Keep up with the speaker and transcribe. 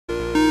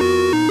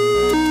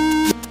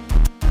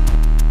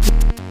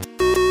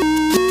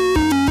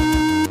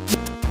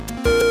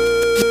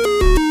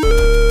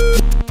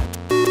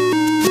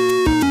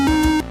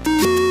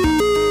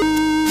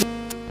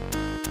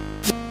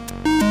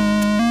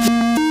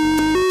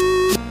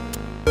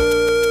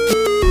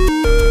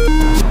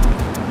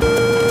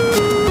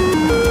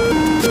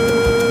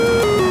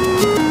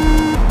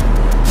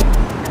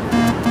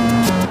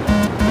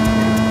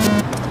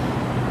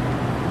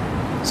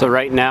So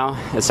right now,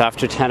 it's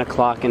after 10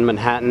 o'clock in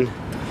Manhattan.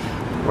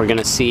 We're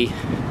gonna see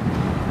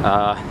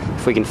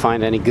if we can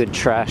find any good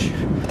trash.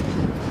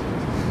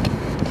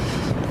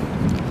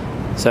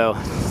 So,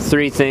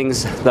 3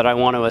 things that I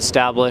want to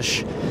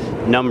establish.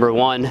 Number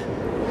 1,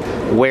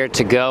 where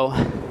to go.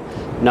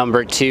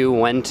 Number 2,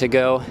 when to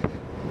go.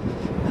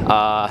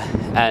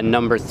 And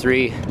number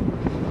 3,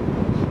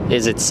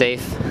 is it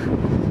safe?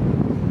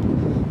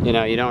 You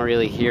know, you don't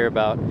really hear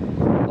about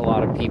a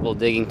lot of people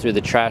digging through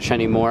the trash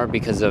anymore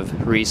because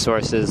of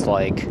resources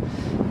like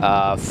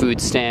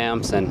food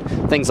stamps and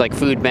things like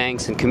food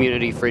banks and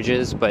community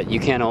fridges, but you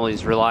can't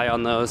always rely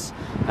on those,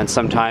 and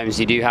sometimes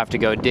you do have to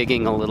go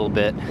digging a little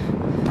bit.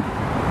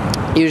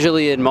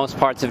 Usually in most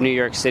parts of New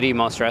York City,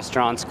 most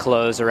restaurants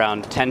close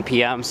around 10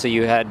 p.m. so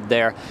you head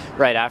there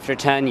right after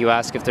 10. You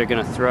ask if they're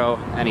gonna throw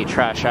any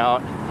trash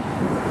out.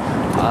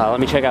 Let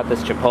me check out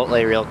this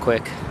Chipotle real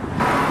quick.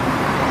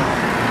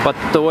 But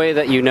the way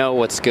that you know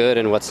what's good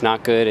and what's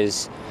not good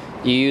is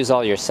you use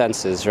all your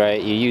senses,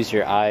 right? You use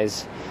your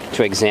eyes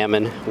to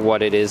examine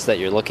what it is that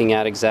you're looking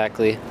at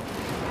exactly.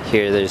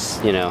 Here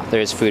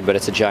there's food, but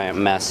it's a giant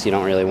mess. You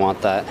don't really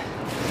want that.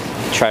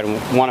 Try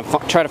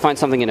to find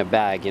something in a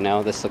bag, you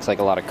know? This looks like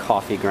a lot of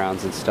coffee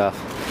grounds and stuff.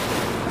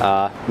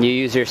 You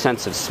use your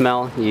sense of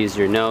smell, you use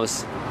your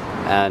nose,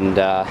 and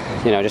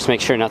just make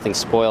sure nothing's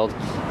spoiled.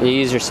 And you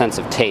use your sense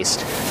of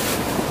taste.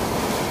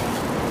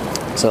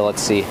 So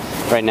let's see.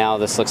 Right now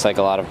this looks like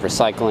a lot of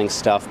recycling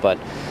stuff, but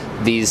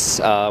these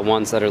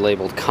ones that are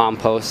labeled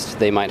compost,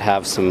 they might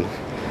have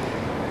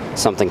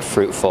something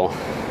fruitful.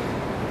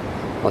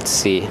 Let's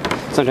see.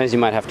 Sometimes you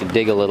might have to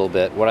dig a little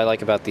bit. What I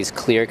like about these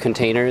clear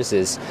containers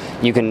is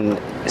you can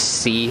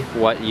see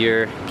what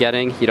you're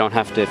getting. You don't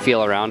have to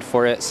feel around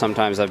for it.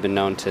 Sometimes I've been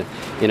known to,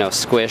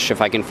 squish if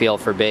I can feel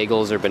for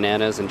bagels or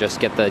bananas and just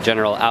get the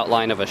general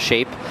outline of a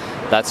shape.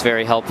 That's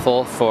very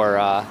helpful for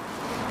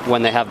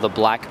when they have the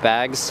black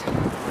bags.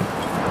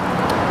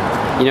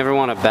 You never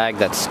want a bag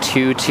that's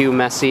too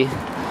messy.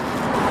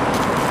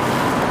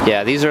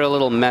 Yeah, these are a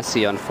little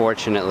messy,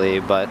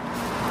 unfortunately, but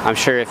I'm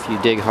sure if you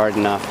dig hard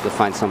enough, you'll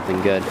find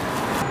something good.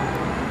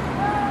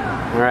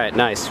 All right,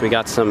 nice. We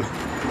got some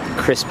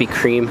Krispy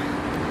Kreme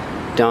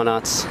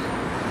donuts.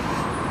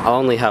 I'll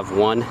only have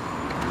one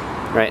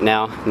right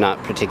now. I'm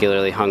not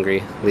particularly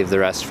hungry. Leave the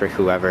rest for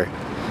whoever.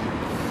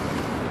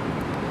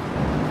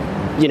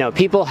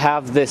 People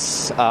have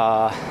this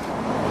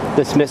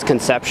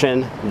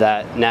misconception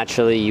that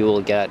naturally you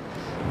will get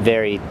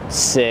very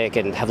sick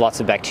and have lots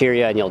of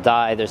bacteria and you'll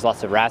die. There's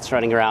lots of rats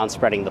running around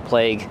spreading the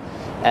plague.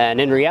 And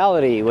in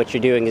reality, what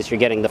you're doing is you're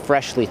getting the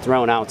freshly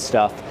thrown out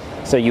stuff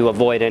so you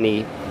avoid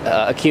any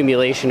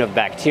accumulation of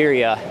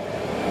bacteria.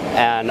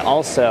 And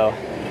also,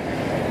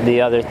 the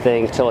other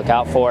thing to look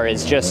out for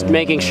is just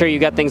making sure you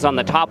get things on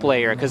the top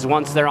layer, because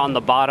once they're on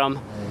the bottom,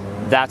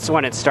 that's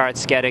when it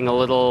starts getting a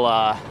little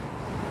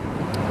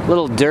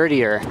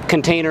dirtier.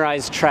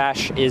 Containerized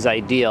trash is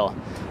ideal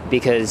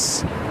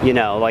because,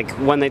 like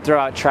when they throw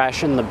out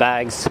trash in the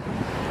bags,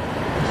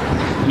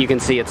 you can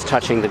see it's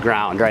touching the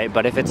ground, right?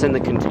 But if it's in the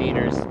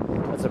containers,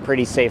 that's a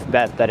pretty safe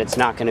bet that it's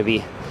not going to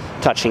be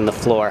touching the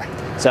floor.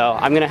 So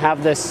I'm going to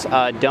have this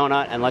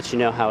donut and let you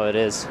know how it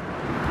is.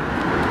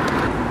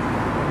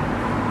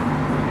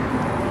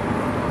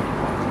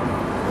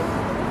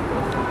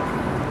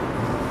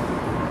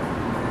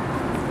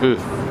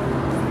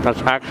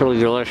 That's actually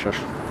delicious.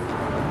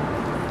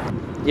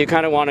 You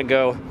kind of want to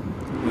go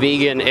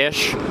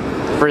vegan-ish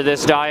for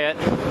this diet.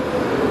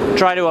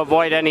 Try to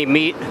avoid any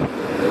meat,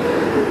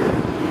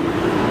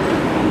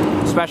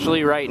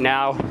 especially right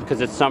now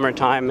because it's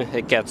summertime.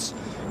 It gets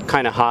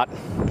kind of hot.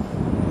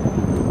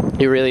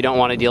 You really don't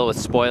want to deal with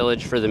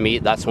spoilage for the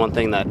meat. That's one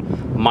thing that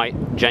might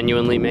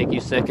genuinely make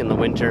you sick in the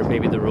winter.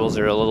 Maybe the rules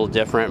are a little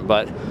different,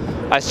 but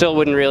I still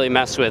wouldn't really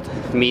mess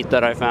with meat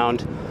that I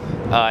found.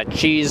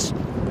 Cheese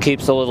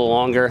keeps a little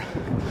longer.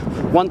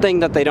 One thing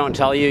that they don't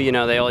tell you,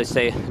 they always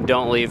say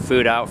don't leave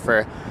food out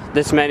for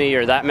this many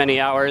or that many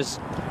hours,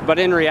 but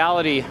in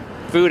reality,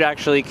 food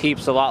actually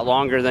keeps a lot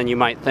longer than you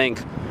might think.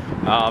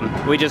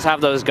 We just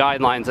have those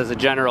guidelines as a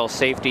general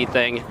safety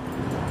thing.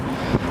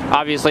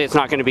 Obviously, it's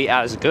not going to be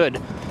as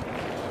good,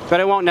 but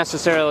it won't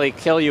necessarily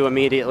kill you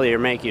immediately or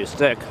make you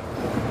sick.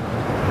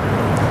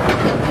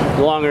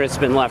 The longer it's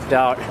been left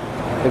out,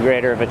 the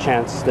greater of a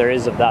chance there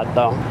is of that,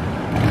 though.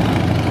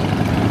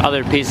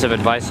 Other piece of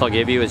advice I'll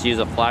give you is use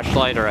a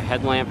flashlight or a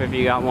headlamp if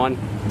you got one.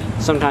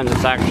 Sometimes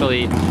it's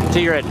actually to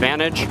your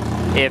advantage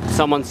if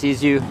someone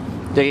sees you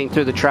digging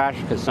through the trash,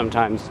 because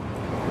sometimes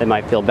they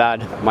might feel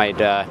bad, might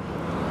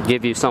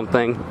give you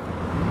something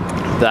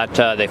that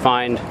they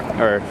find,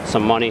 or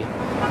some money.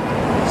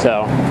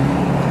 So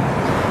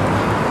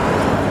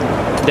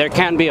there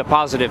can be a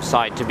positive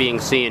side to being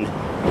seen,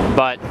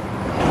 but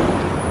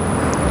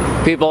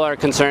people are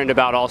concerned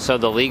about also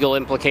the legal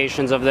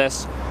implications of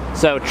this.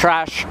 So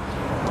trash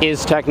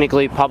is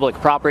technically public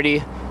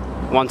property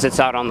once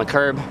it's out on the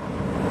curb,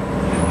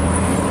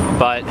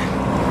 but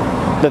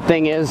the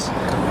thing is,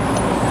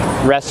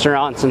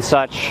 restaurants and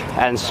such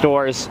and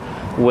stores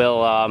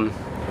will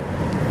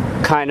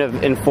kind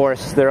of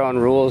enforce their own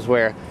rules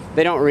where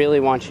they don't really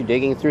want you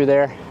digging through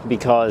there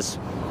because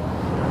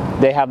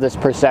they have this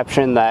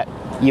perception that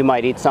you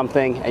might eat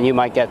something and you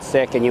might get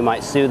sick and you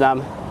might sue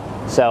them.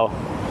 So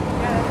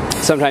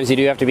sometimes you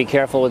do have to be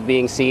careful with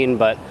being seen,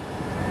 but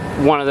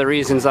one of the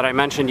reasons that I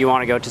mentioned you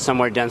want to go to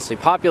somewhere densely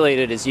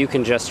populated is you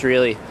can just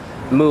really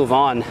move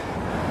on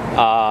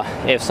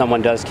if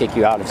someone does kick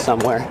you out of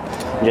somewhere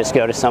and just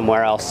go to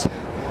somewhere else.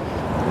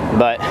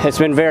 But it's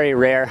been very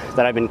rare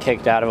that I've been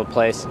kicked out of a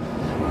place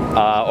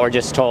or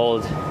just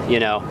told, you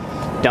know,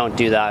 don't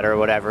do that or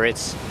whatever.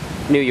 It's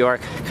New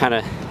York, kind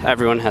of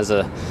everyone has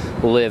a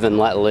live and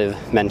let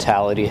live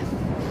mentality.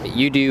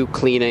 You do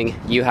cleaning,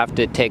 you have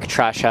to take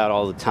trash out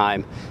all the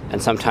time,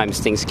 and sometimes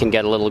things can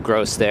get a little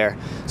gross there.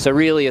 So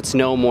really it's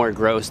no more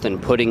gross than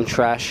putting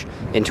trash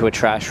into a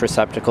trash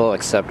receptacle,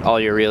 except all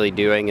you're really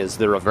doing is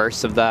the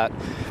reverse of that.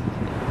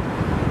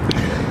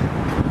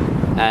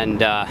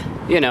 And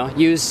you know,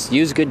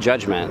 use good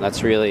judgment.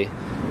 That's really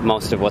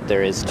most of what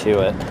there is to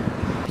it.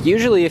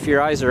 Usually if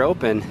your eyes are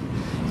open,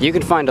 you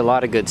can find a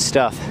lot of good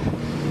stuff.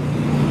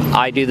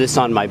 I do this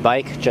on my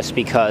bike just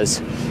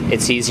because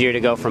it's easier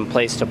to go from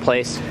place to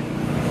place.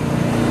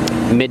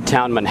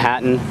 Midtown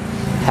Manhattan,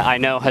 I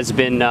know, has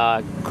been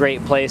a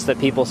great place that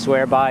people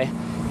swear by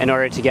in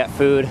order to get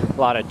food. A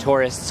lot of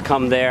tourists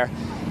come there,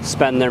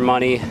 spend their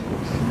money,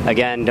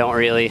 again, don't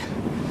really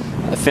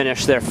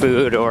finish their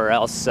food, or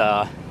else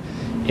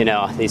you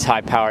know, these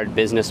high-powered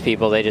business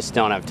people, they just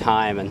don't have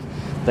time and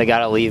they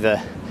gotta leave a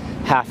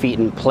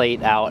half-eaten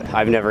plate out.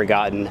 I've never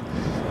gotten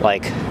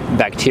like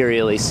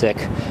bacterially sick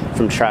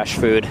from trash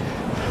food,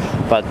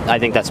 but I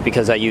think that's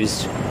because I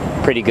use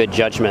pretty good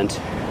judgment.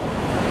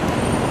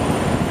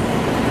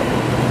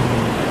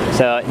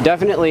 So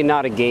definitely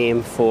not a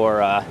game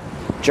for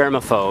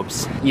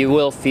germaphobes. You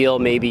will feel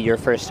maybe your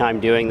first time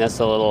doing this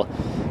a little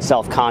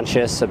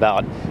self-conscious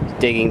about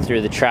digging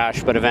through the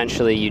trash, but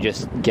eventually you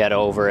just get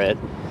over it.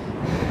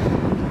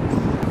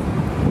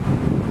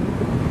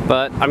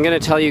 But I'm going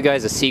to tell you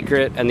guys a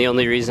secret, and the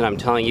only reason I'm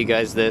telling you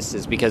guys this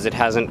is because it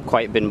hasn't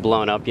quite been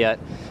blown up yet.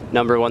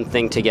 Number one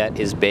thing to get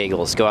is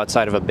bagels. Go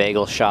outside of a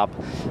bagel shop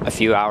a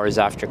few hours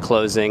after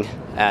closing,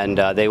 and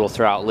they will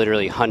throw out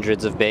literally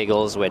hundreds of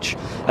bagels, which,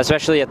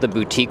 especially at the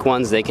boutique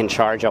ones, they can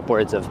charge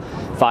upwards of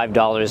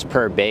 $5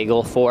 per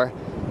bagel for.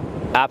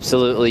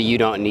 Absolutely, you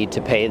don't need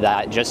to pay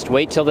that. Just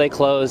wait till they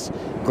close,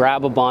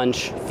 grab a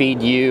bunch,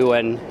 feed you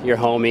and your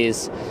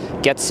homies,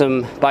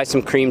 buy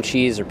some cream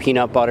cheese or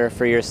peanut butter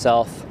for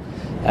yourself,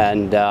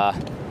 and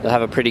you'll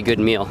have a pretty good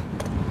meal.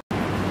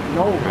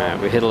 Alright,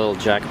 we hit a little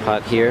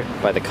jackpot here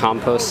by the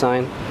compost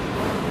sign.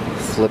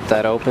 Flip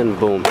that open,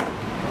 boom.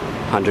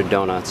 100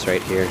 donuts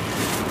right here.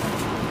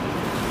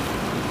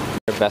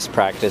 Best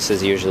practice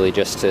is usually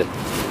just to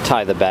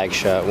tie the bag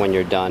shut when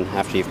you're done,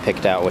 after you've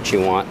picked out what you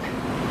want.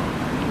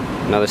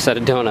 Another set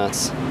of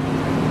donuts.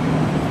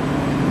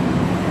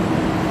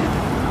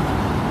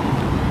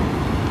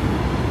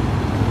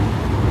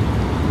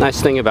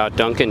 Nice thing about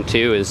Dunkin'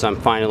 too is I'm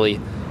finally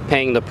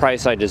paying the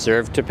price I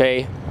deserve to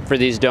pay for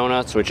these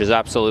donuts, which is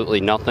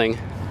absolutely nothing.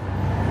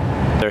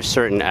 There are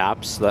certain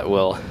apps that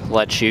will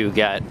let you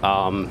get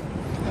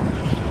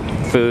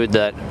food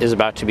that is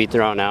about to be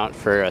thrown out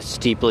for a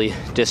steeply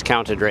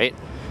discounted rate.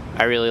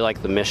 I really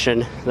like the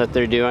mission that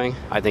they're doing.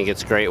 I think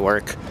it's great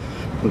work,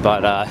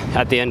 but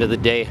at the end of the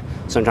day,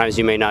 sometimes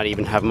you may not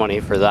even have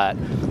money for that.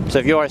 So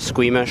if you are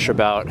squeamish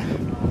about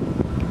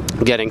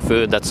getting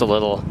food that's a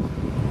little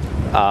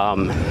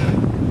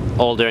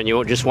older and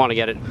you just want to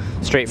get it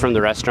straight from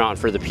the restaurant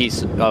for the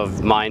peace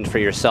of mind for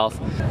yourself,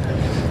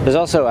 there's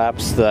also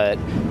apps that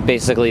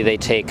basically they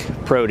take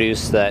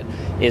produce that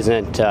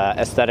isn't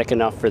aesthetic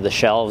enough for the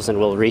shelves and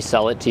will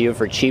resell it to you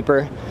for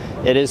cheaper.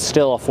 It is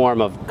still a form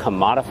of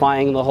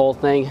commodifying the whole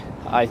thing,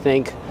 I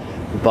think,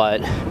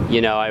 but you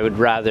know, I would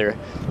rather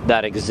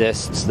that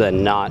exists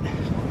than not.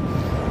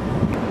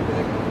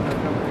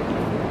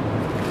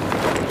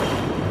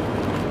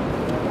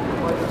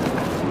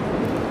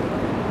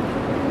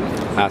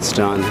 That's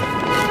done.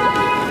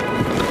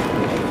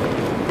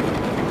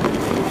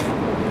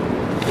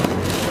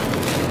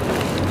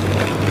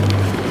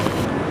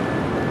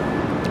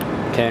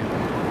 Okay,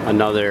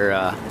 another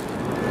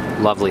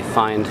lovely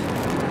find.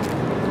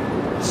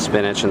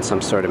 Spinach and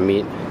some sort of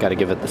meat. Got to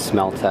give it the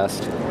smell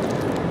test.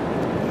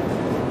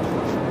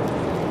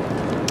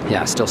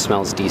 Yeah, still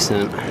smells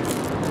decent.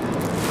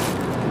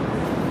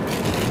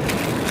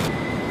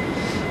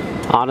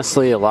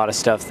 Honestly, a lot of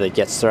stuff that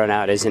gets thrown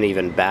out isn't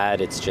even bad.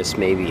 It's just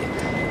maybe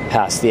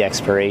past the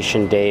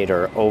expiration date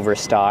or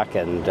overstock,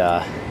 and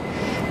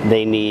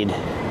they need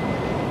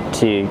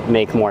to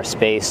make more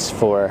space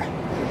for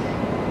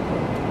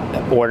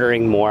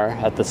ordering more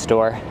at the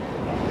store.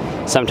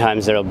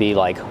 Sometimes there'll be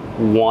like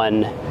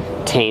one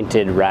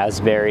tainted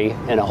raspberry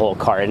in a whole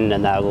carton,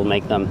 and that will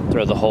make them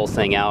throw the whole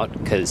thing out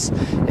because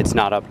it's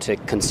not up to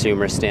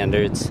consumer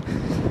standards.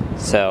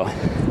 So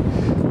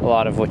a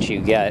lot of what you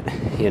get,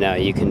 you know,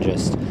 you can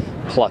just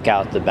pluck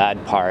out the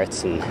bad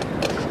parts and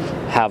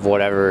have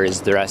whatever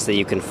is the rest that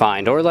you can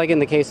find. Or like in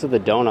the case of the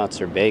donuts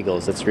or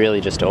bagels, it's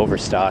really just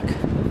overstock.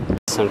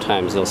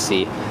 Sometimes you'll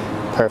see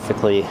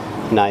perfectly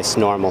nice,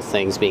 normal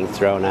things being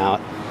thrown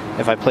out.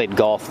 If I played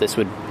golf, this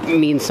would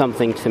mean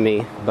something to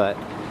me, but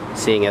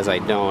seeing as I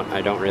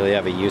don't really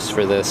have a use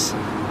for this.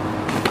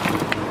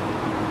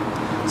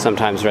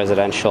 Sometimes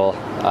residential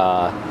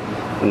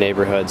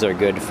neighborhoods are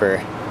good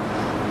for,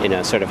 you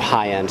know, sort of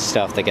high-end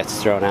stuff that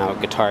gets thrown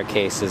out. Guitar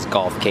cases,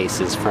 golf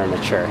cases,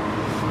 furniture,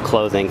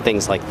 clothing,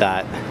 things like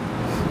that.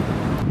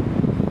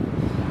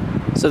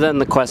 So then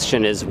the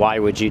question is, why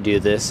would you do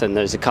this? And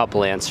there's a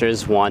couple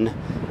answers. One,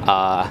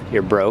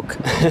 you're broke.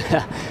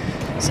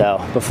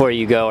 So before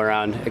you go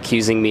around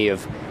accusing me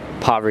of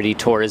poverty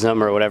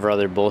tourism or whatever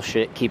other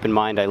bullshit, keep in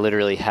mind I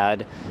literally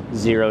had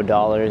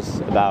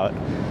 $0 about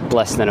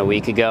less than a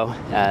week ago,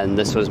 and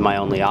this was my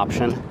only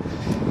option.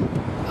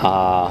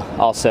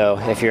 Also,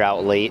 if you're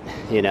out late,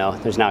 you know,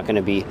 there's not going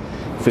to be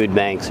food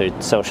banks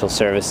or social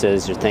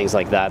services or things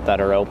like that that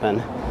are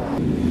open.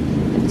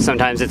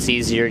 Sometimes it's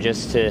easier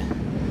just to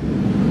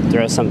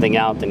throw something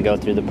out than go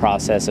through the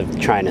process of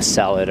trying to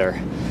sell it or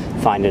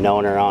find an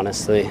owner,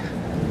 honestly.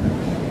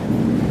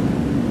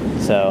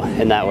 So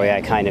in that way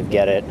I kind of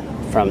get it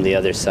from the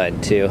other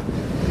side too.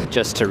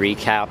 Just to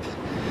recap,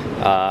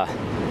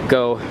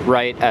 go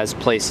right as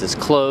places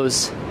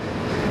close,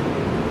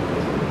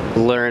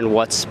 learn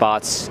what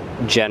spots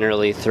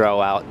generally throw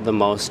out the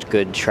most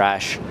good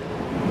trash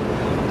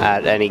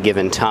at any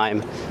given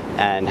time,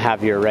 and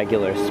have your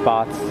regular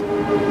spots.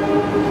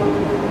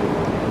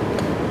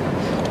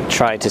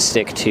 Try to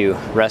stick to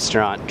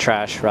restaurant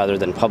trash rather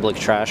than public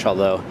trash,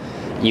 although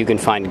you can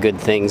find good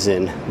things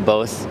in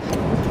both.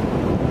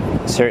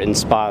 Certain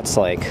spots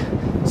like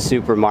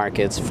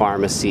supermarkets,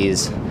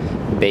 pharmacies,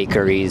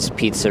 bakeries,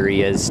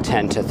 pizzerias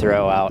tend to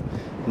throw out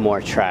more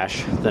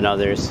trash than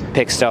others.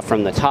 Pick stuff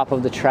from the top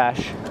of the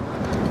trash.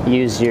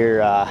 Use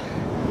your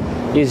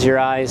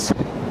eyes,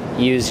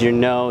 use your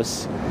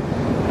nose,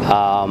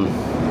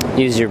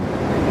 use your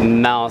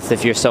mouth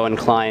if you're so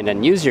inclined,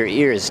 and use your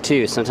ears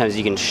too. Sometimes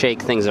you can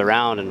shake things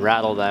around and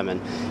rattle them, and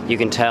you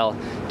can tell,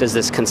 does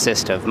this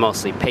consist of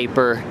mostly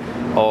paper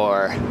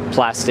or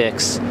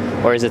plastics,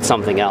 or is it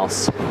something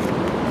else?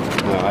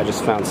 Oh, I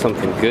just found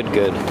something good.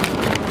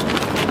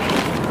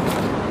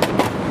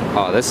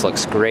 Oh, this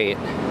looks great.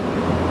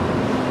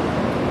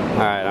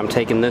 Alright, I'm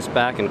taking this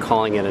back and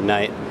calling it a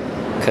night,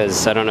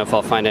 because I don't know if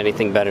I'll find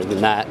anything better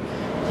than that.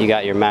 You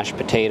got your mashed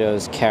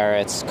potatoes,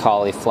 carrots,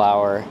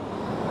 cauliflower,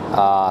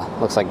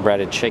 looks like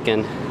breaded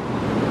chicken,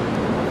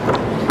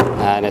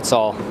 and it's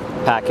all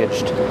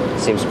packaged.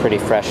 Seems pretty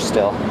fresh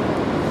still.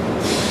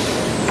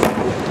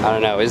 I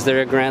don't know, is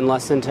there a grand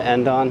lesson to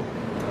end on?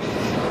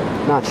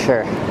 Not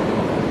sure.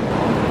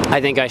 I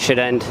think I should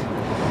end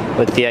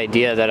with the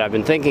idea that I've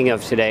been thinking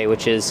of today,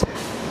 which is,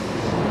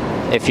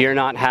 if you're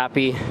not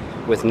happy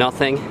with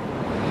nothing,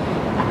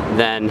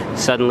 then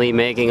suddenly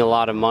making a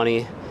lot of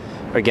money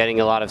or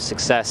getting a lot of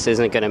success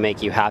isn't going to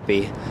make you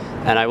happy.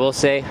 And I will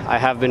say, I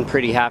have been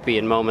pretty happy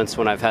in moments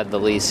when I've had the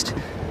least.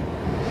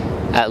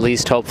 At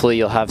least, hopefully,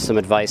 you'll have some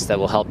advice that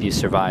will help you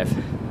survive.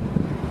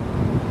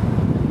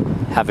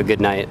 Have a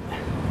good night.